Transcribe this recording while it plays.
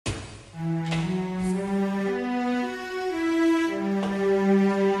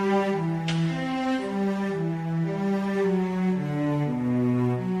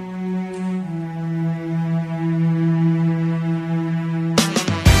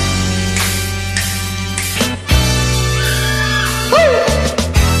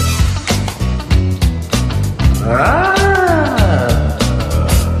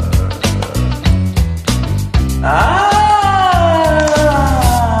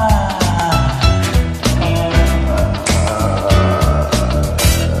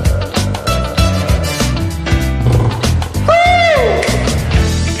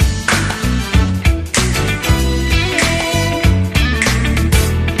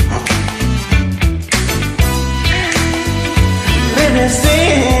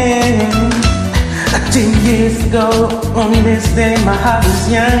10 years ago, on this day my heart was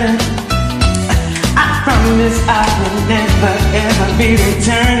yearning. I promise I will never ever be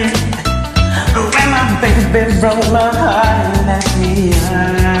returning. When my baby broke my heart and left me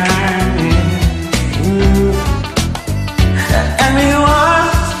yearning. And we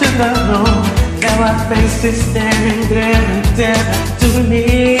walked to the room. Now our faces staring, glaring down to me.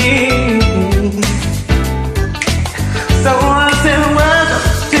 So once in a while,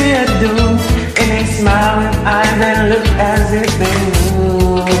 what do you do? And they smile with eyes that look as if they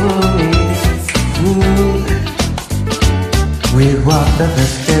knew me. We walked up the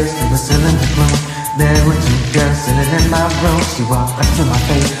stairs to the cylinder room. There were two girls sitting in my room. She walked up to my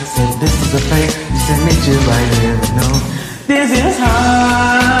face, said this is a place. You said meet you right here in the noon. This is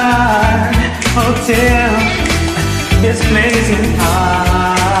hard hotel. This place is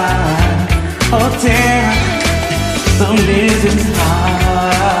hard hotel. So this is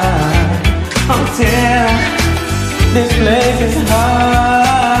hard hotel. This place is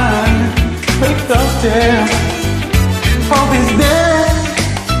hard hotel. Hope is dead.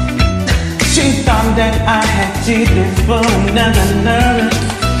 She thought that I had cheated for another lover.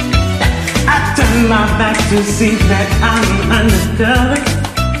 I turned my back to see that I'm undercover.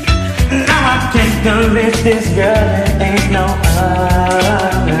 Now I can't convince this girl there ain't no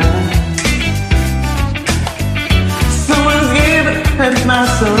other. Someone's given hurt my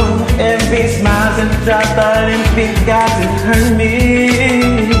soul. Every smiles and dropped all in big guys and hurt me.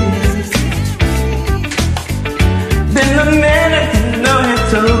 Then the man that you know had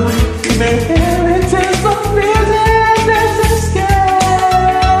told me, baby, it takes some reason that's a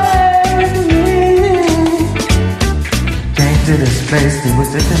scare me. Came to this place, we were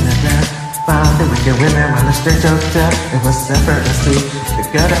sitting in there. Found that we could win it while the stretch hotel. It was separate as two. The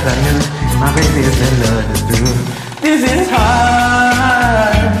girl that I knew, my baby is in love with you. This is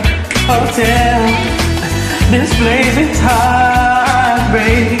hard hotel. This place is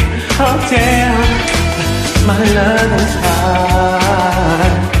heartbreak hotel. My love is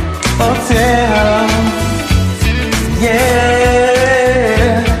hard hotel.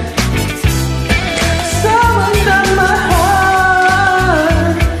 Yeah. Someone done my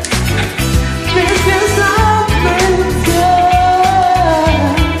heart. This is heartbreak.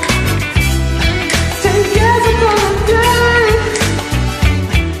 10 years ago today.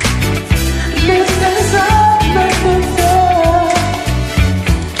 This is heartbreak.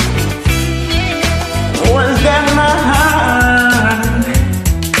 One's got my heart.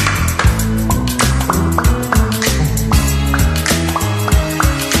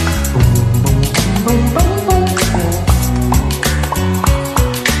 Boom, boom, boom, boom.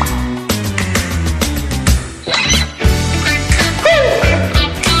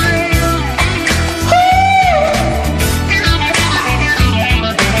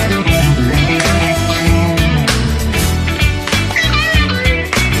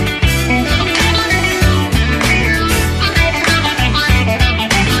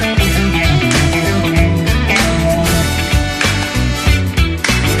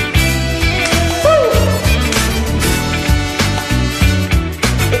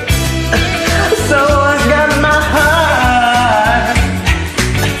 So I got my heart.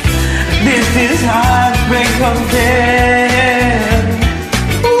 This is heartbreak hotel.